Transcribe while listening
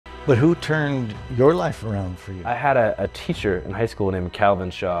But who turned your life around for you? I had a teacher in high school named Calvin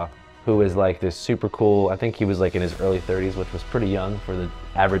Shaw, who was like this super cool, I think he was like in his early 30s, which was pretty young for the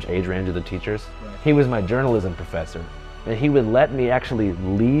average age range of the teachers. Right. He was my journalism professor. And he would let me actually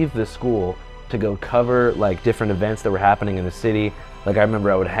leave the school to go cover like different events that were happening in the city. Like I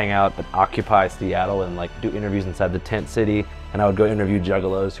remember I would hang out at Occupy Seattle and like do interviews inside the tent city, and I would go interview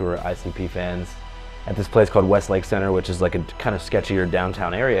juggalos who were ICP fans at this place called Westlake Center, which is like a kind of sketchier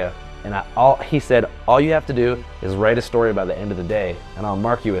downtown area. And he said, all you have to do is write a story by the end of the day and I'll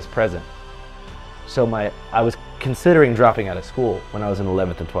mark you as present. So I was considering dropping out of school when I was in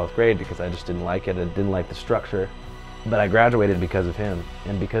 11th and 12th grade because I just didn't like it, I didn't like the structure. But I graduated because of him,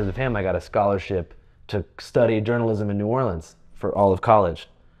 and because of him I got a scholarship to study journalism in New Orleans for all of college.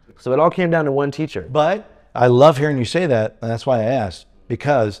 So it all came down to one teacher. But I love hearing you say that, and that's why I asked,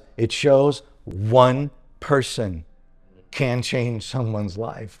 because it shows one person can change someone's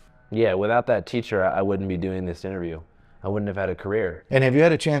life. Yeah, without that teacher, I wouldn't be doing this interview. I wouldn't have had a career. And have you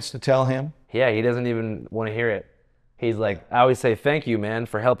had a chance to tell him? Yeah, he doesn't even want to hear it. He's like, I always say, thank you, man,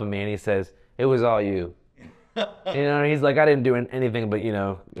 for helping me. And he says, it was all you. You know, he's like, I didn't do anything but, you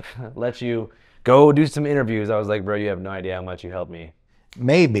know, let you go do some interviews. I was like, bro, you have no idea how much you helped me.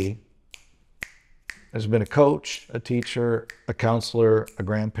 Maybe there's been a coach, a teacher, a counselor, a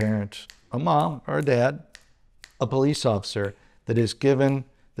grandparent, a mom or a dad, a police officer that is given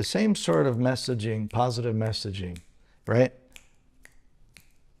the same sort of messaging, positive messaging, right?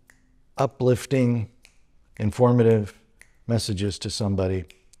 Uplifting, informative messages to somebody,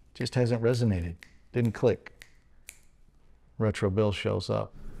 just hasn't resonated, didn't click. Retro Bill shows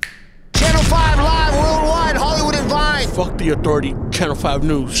up. Channel 5 live worldwide, Hollywood and Vine. Fuck the authority, Channel 5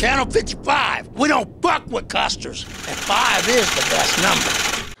 News. Channel 55. We don't fuck with custers. And 5 is the best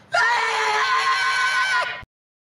number.